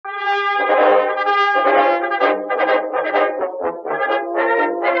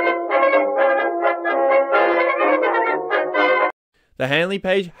The Handley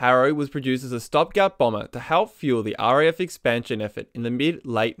Page Harrow was produced as a stopgap bomber to help fuel the RAF expansion effort in the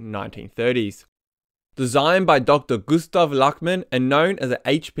mid-late 1930s. Designed by Dr. Gustav Lachmann and known as the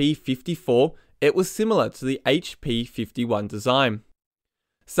HP-54, it was similar to the HP-51 design.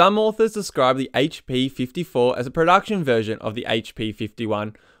 Some authors describe the HP-54 as a production version of the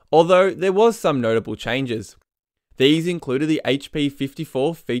HP-51, although there was some notable changes. These included the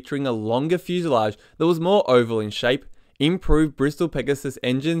HP-54 featuring a longer fuselage that was more oval in shape, improved Bristol Pegasus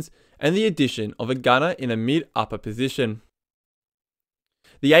engines, and the addition of a gunner in a mid-upper position.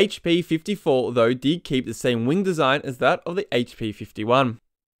 The HP-54 though did keep the same wing design as that of the HP-51.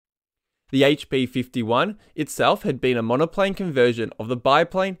 The HP-51 itself had been a monoplane conversion of the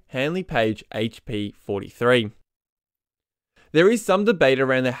biplane Handley Page HP-43. There is some debate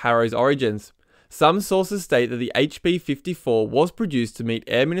around the Harrow's origins. Some sources state that the HP-54 was produced to meet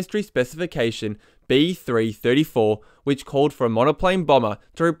Air Ministry specification B-334, which called for a monoplane bomber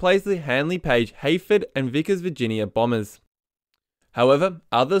to replace the Handley Page Hayford and Vickers Virginia bombers. However,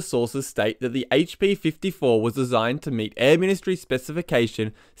 other sources state that the HP-54 was designed to meet Air Ministry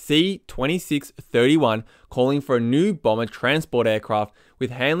specification C-2631, calling for a new bomber transport aircraft,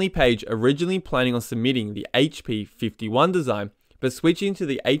 with Handley Page originally planning on submitting the HP-51 design, but switching to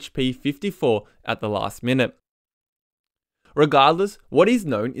the HP-54 at the last minute. Regardless, what is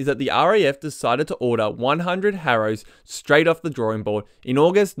known is that the RAF decided to order 100 Harrows straight off the drawing board in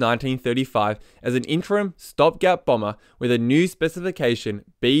August 1935 as an interim stopgap bomber, with a new specification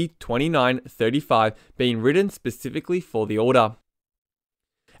B-2935 being written specifically for the order.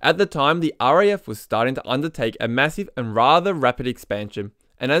 At the time, the RAF was starting to undertake a massive and rather rapid expansion,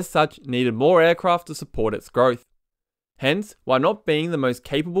 and as such needed more aircraft to support its growth. Hence, while not being the most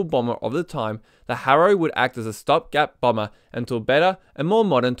capable bomber of the time, the Harrow would act as a stopgap bomber until better and more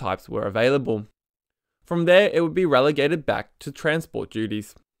modern types were available. From there, it would be relegated back to transport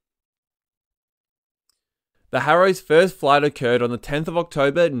duties. The Harrow's first flight occurred on the 10th of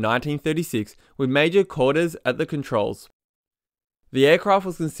October 1936 with Major Cordes at the controls. The aircraft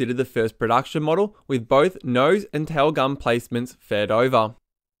was considered the first production model, with both nose and tail gun placements fared over.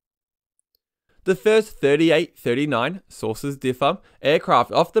 The first 38-39, sources differ,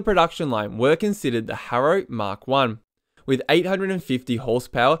 aircraft off the production line were considered the Harrow Mk.I, with 850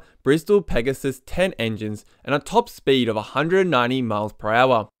 horsepower Bristol Pegasus 10 engines and a top speed of 190 miles per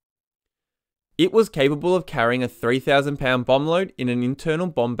hour. It was capable of carrying a 3,000-pound bomb load in an internal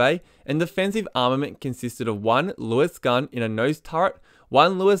bomb bay, and defensive armament consisted of one Lewis gun in a nose turret,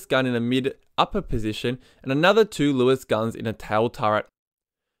 one Lewis gun in a mid-upper position, and another two Lewis guns in a tail turret.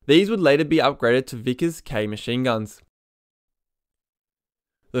 These would later be upgraded to Vickers K machine guns.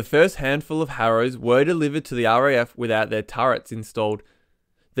 The first handful of Harrows were delivered to the RAF without their turrets installed,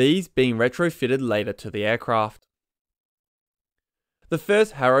 these being retrofitted later to the aircraft. The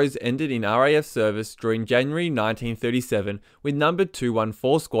first Harrows ended in RAF service during January 1937 with No.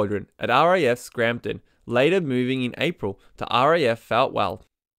 214 Squadron at RAF Scrampton, later moving in April to RAF Foutwell.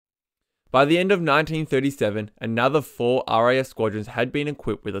 By the end of 1937, another 4 RAF squadrons had been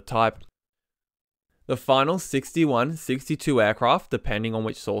equipped with the type. The final 61-62 aircraft, depending on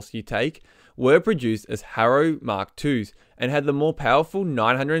which source you take, were produced as Harrow Mk.IIs and had the more powerful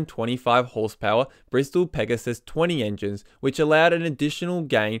 925 horsepower Bristol Pegasus 20 engines, which allowed an additional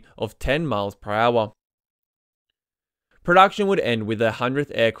gain of 10 miles per hour. Production would end with the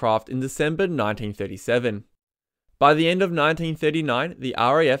 100th aircraft in December 1937. By the end of 1939, the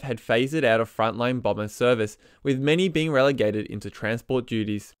RAF had phased it out of frontline bomber service, with many being relegated into transport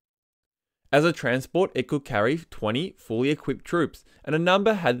duties. As a transport, it could carry 20 fully equipped troops, and a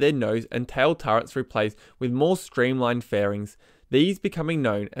number had their nose and tail turrets replaced with more streamlined fairings, these becoming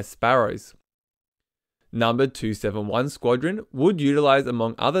known as Sparrows. No. 271 Squadron would utilise,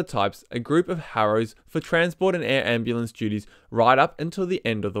 among other types, a group of Harrows for transport and air ambulance duties right up until the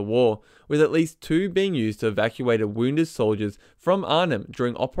end of the war, with at least 2 being used to evacuate wounded soldiers from Arnhem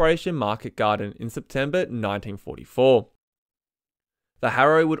during Operation Market Garden in September 1944. The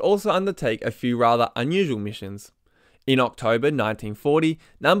Harrow would also undertake a few rather unusual missions. In October 1940,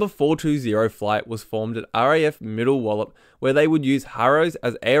 No. 420 flight was formed at RAF Middle Wallop, where they would use Harrows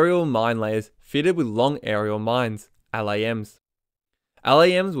as aerial mine layers fitted with long aerial mines, LAMs.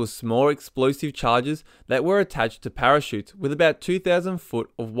 LAMs were small explosive charges that were attached to parachutes with about 2,000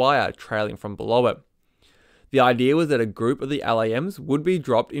 foot of wire trailing from below it. The idea was that a group of the LAMs would be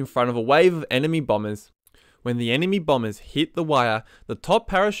dropped in front of a wave of enemy bombers. When the enemy bombers hit the wire, the top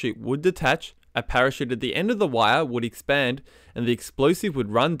parachute would detach, a parachute at the end of the wire would expand, and the explosive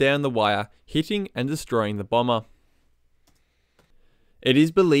would run down the wire, hitting and destroying the bomber. It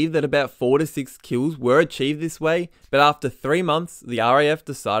is believed that about 4 to 6 kills were achieved this way, but after 3 months, the RAF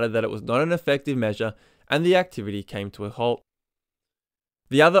decided that it was not an effective measure and the activity came to a halt.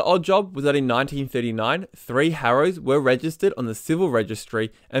 The other odd job was that in 1939, 3 Harrows were registered on the Civil Registry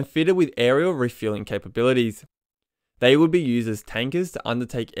and fitted with aerial refueling capabilities. They would be used as tankers to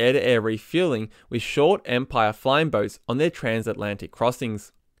undertake air-to-air refueling with short Empire flying boats on their transatlantic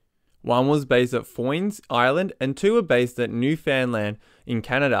crossings. One was based at Foynes, Ireland, and 2 were based at Newfoundland in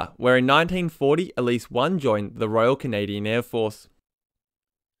Canada, where in 1940 at least 1 joined the Royal Canadian Air Force.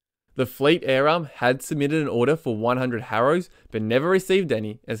 The Fleet Air Arm had submitted an order for 100 Harrows, but never received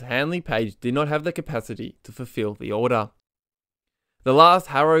any, as Handley Page did not have the capacity to fulfill the order. The last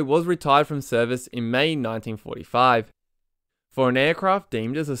Harrow was retired from service in May 1945. For an aircraft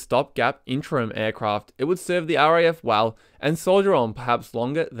deemed as a stopgap interim aircraft, it would serve the RAF well and soldier on perhaps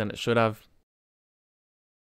longer than it should have.